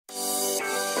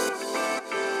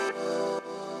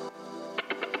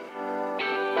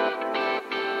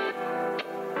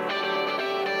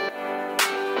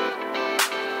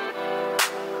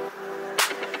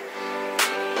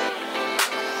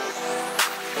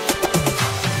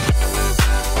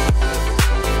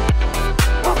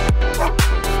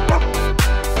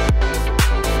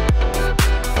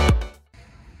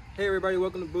everybody,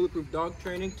 welcome to Bulletproof Dog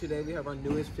Training. Today we have our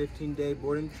newest 15-day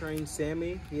board and train,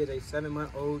 Sammy. He is a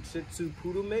 7-month-old Shih Tzu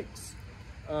Poodle mix.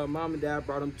 Mom and Dad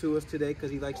brought him to us today because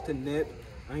he likes to nip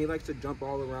and he likes to jump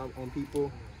all around on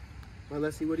people. But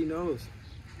let's see what he knows.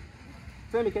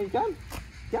 Sammy, can you come?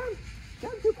 Come,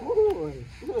 good boy.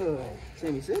 Good.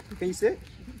 Sammy, sit. Can you sit?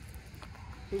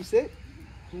 Can you sit?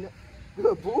 No.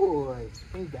 Good boy.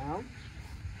 Can you down?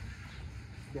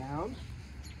 Down.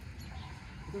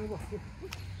 Good.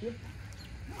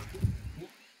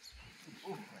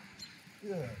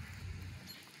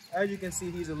 As you can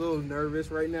see, he's a little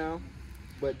nervous right now,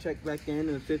 but check back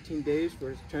in 15 days for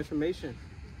his transformation.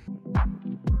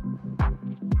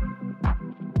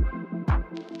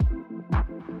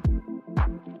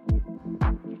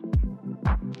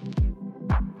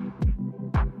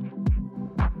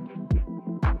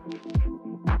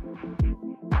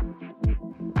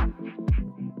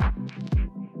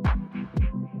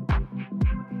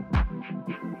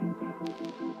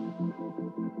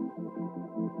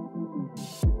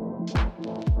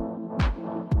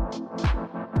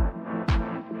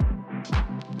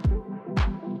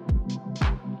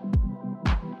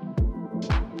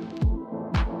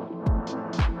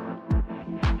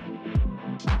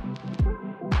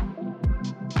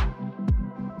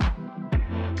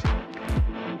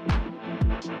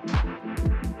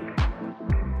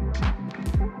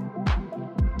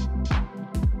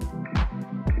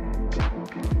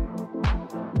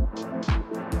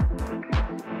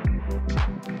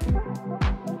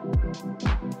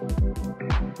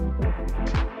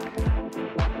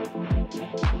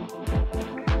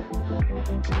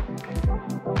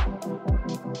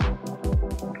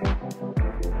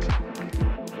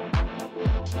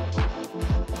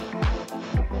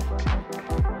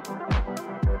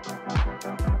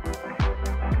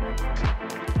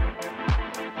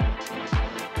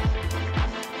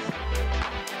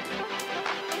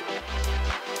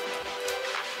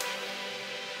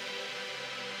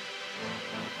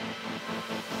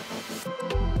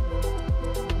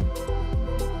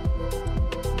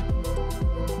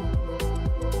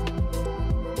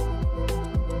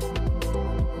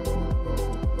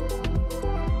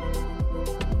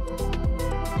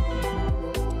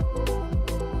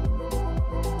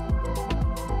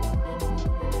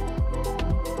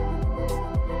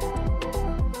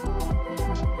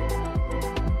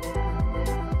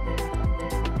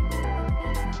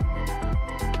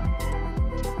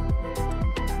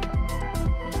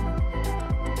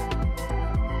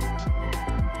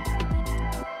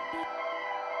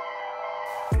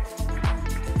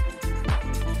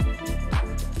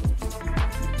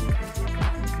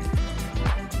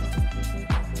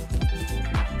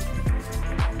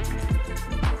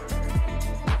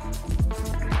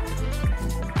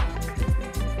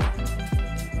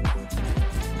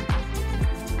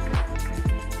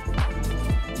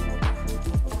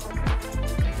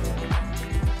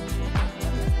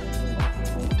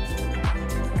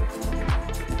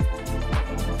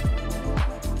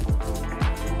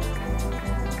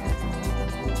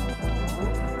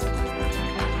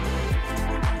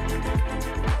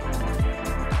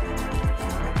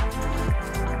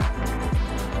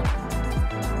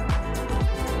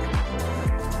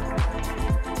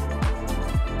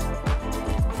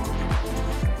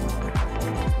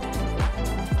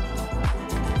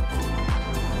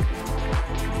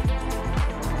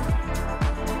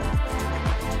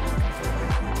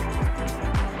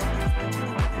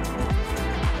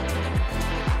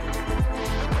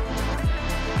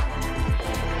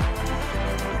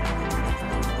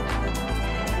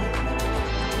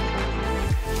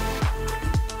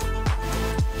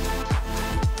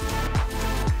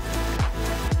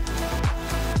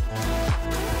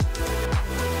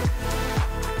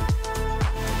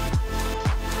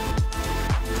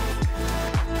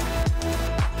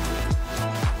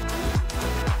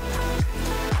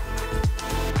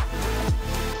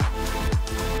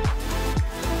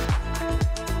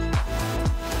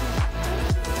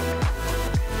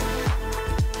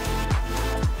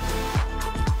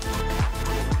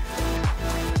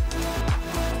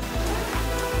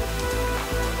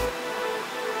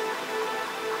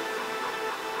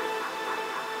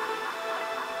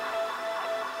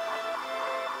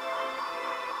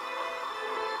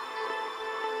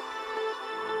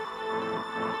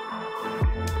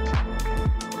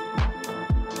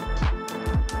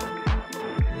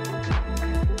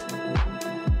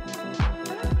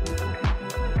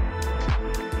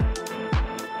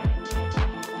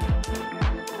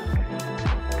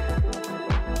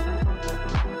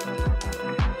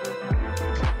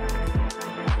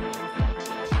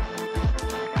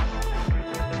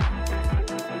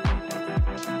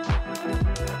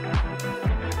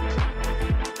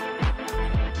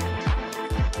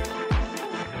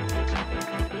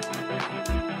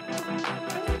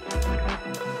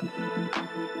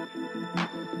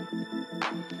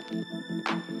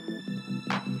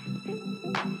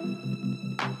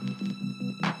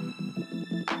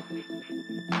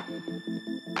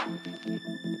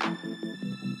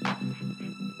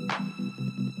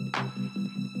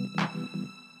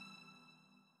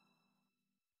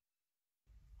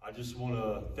 just want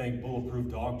to thank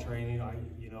Bulletproof Dog Training.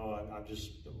 I'm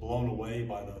just blown away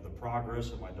by the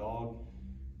progress of my dog.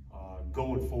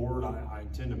 Going forward, I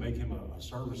intend to make him a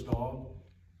service dog.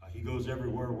 He goes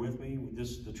everywhere with me. This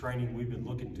is the training we've been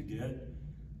looking to get.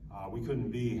 We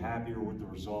couldn't be happier with the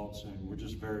results, and we're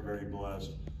just very, very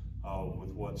blessed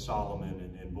with what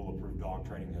Solomon and Bulletproof Dog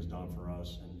Training has done for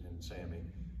us and Sammy.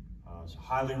 So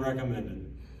highly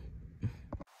recommended.